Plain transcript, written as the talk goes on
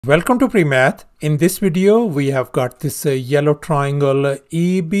Welcome to PreMath. In this video, we have got this yellow triangle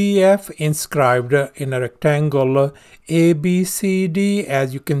EBF inscribed in a rectangle ABCD,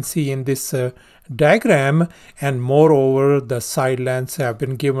 as you can see in this diagram, and moreover the side lengths have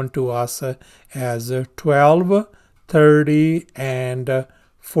been given to us as 12, 30 and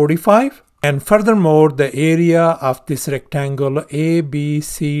 45. And furthermore, the area of this rectangle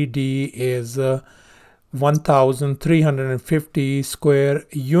ABCD is 1350 square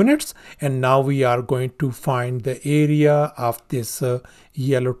units, and now we are going to find the area of this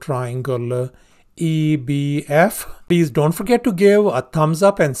yellow triangle EBF. Please don't forget to give a thumbs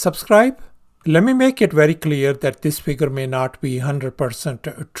up and subscribe. Let me make it very clear that this figure may not be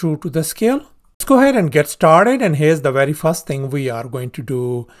 100% true to the scale. Let's go ahead and get started, and here's the very first thing we are going to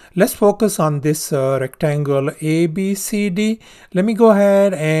do. Let's focus on this rectangle ABCD. Let me go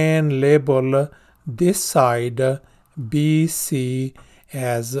ahead and label this side BC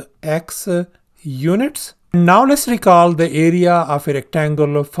as X units. Now let's recall the area of a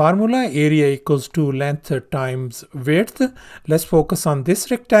rectangle formula. Area equals to length times width. Let's focus on this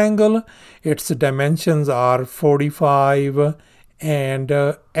rectangle. Its dimensions are 45 and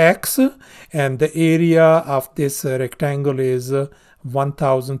X, and the area of this rectangle is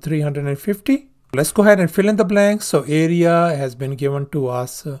 1350. Let's go ahead and fill in the blanks. So area has been given to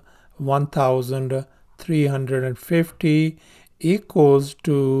us 1350 equals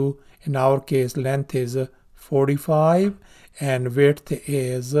to, in our case, length is 45 and width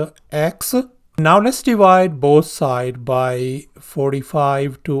is X. Now let's divide both sides by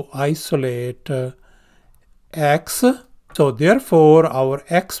 45 to isolate X. So therefore our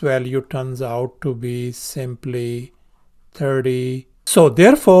X value turns out to be simply 30. So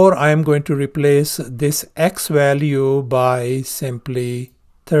therefore I am going to replace this X value by simply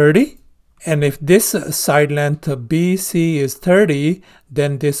 30. And if this side length BC is 30,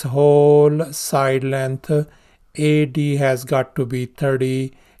 then this whole side length AD has got to be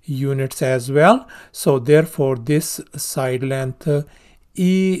 30 units as well. So therefore this side length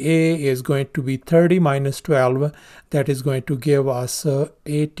EA is going to be 30 minus 12. That is going to give us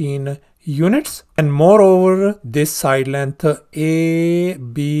 18 units. And moreover, this side length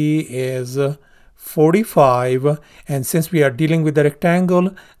AB is 45, and since we are dealing with the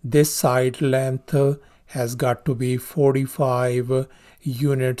rectangle, this side length has got to be 45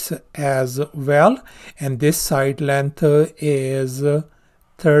 units as well, and this side length is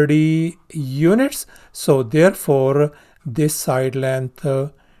 30 units. So therefore this side length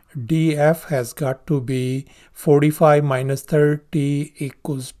DF has got to be 45 minus 30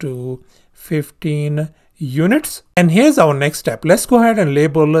 equals to 15 units. And here's our next step. Let's go ahead and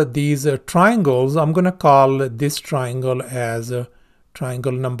label these triangles. I'm going to call this triangle as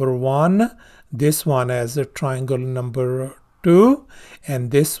triangle number 1, this one as triangle number 2,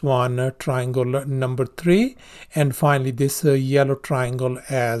 and this one triangle number 3, and finally this yellow triangle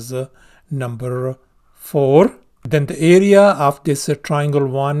as number 4. Then the area of this triangle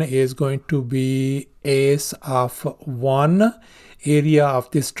 1 is going to be ace of 1. Area of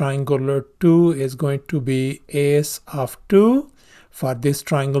this triangle 2 is going to be ace of 2. For this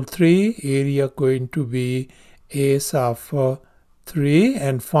triangle 3, area going to be ace of 3.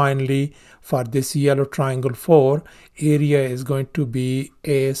 And finally, for this yellow triangle 4, area is going to be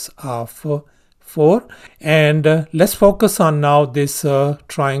ace of 4. And let's focus on now this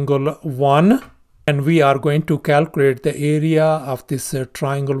triangle 1. And we are going to calculate the area of this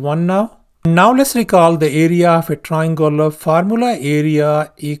triangle 1 now. Now let's recall the area of a triangle formula.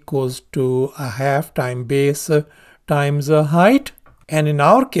 Area equals to a half times base times height. And in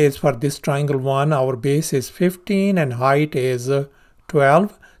our case, for this triangle 1, our base is 15 and height is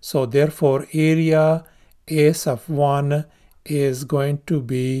 12. So therefore area ace of 1 is going to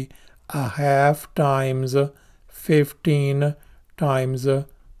be a half times 15 times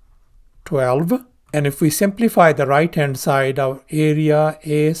 12. And if we simplify the right hand side, our area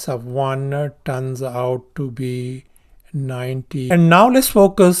ace of 1 turns out to be 90. And now let's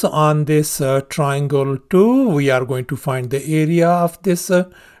focus on this triangle 2. We are going to find the area of this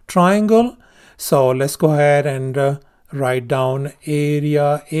triangle. So let's go ahead and write down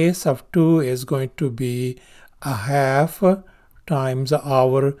area ace of 2 is going to be a half times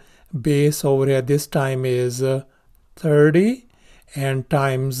our base over here. This time is 30 and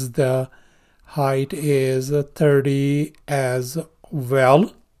times the height is 30 as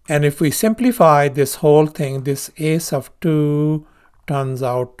well. And if we simplify this whole thing, this ace of 2 turns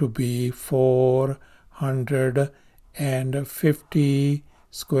out to be 450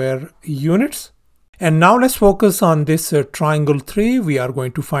 square units. And now let's focus on this triangle 3. We are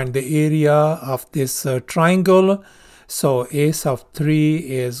going to find the area of this triangle. So a sub 3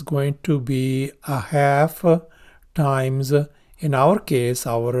 is going to be a half times, in our case,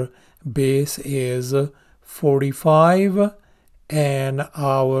 our base is 45 and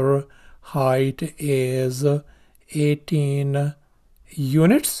our height is 18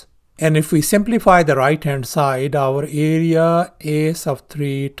 units. And if we simplify the right hand side, our area a sub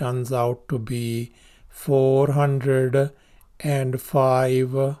 3 turns out to be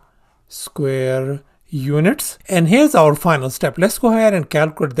 405 square units. And here's our final step. Let's go ahead and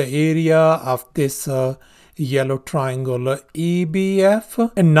calculate the area of this yellow triangle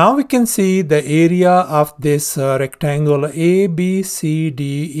EBF. And now we can see the area of this rectangle ABCD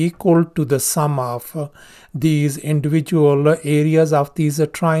equal to the sum of these individual areas of these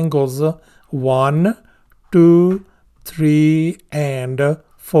triangles 1, 2, 3, and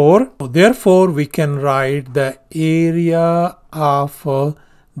 4. Therefore, we can write the area of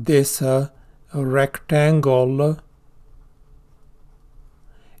this rectangle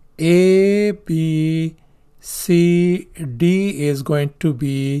ABCD is going to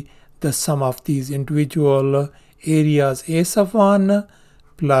be the sum of these individual areas a sub 1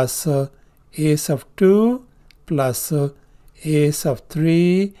 plus a sub 2 plus a sub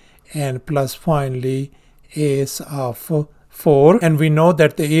 3 and plus finally a sub 4. And we know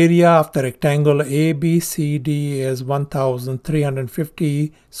that the area of the rectangle ABCD is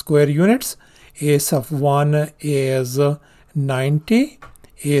 1350 square units. A sub 1 is 90,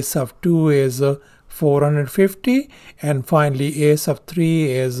 a sub 2 is 450, and finally a sub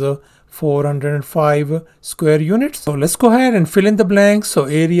 3 is 405 square units. So let's go ahead and fill in the blanks. So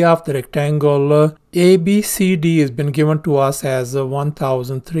area of the rectangle ABCD has been given to us as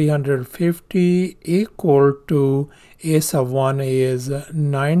 1350 equal to a sub 1 is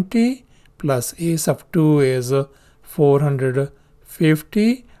 90 plus a sub 2 is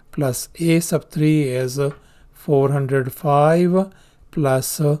 450 plus a sub 3 is 405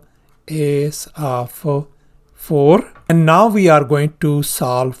 plus a sub 4. And now we are going to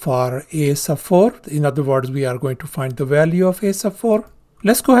solve for a sub 4. In other words, we are going to find the value of a sub 4.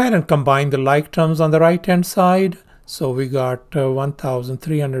 Let's go ahead and combine the like terms on the right hand side. So we got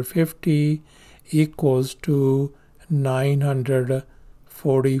 1350 equals to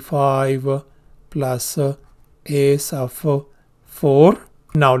 945 plus a sub 4.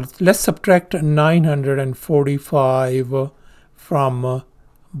 Now let's subtract 945 from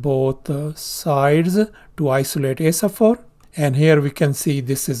both sides to isolate a sub 4. And here we can see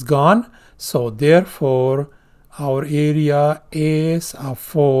this is gone. So therefore our area a sub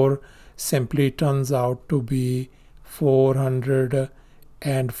 4 simply turns out to be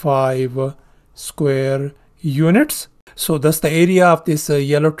 405 square units. So thus the area of this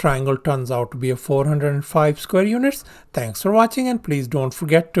yellow triangle turns out to be 405 square units. Thanks for watching, and please don't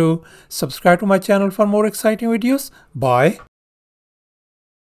forget to subscribe to my channel for more exciting videos. Bye.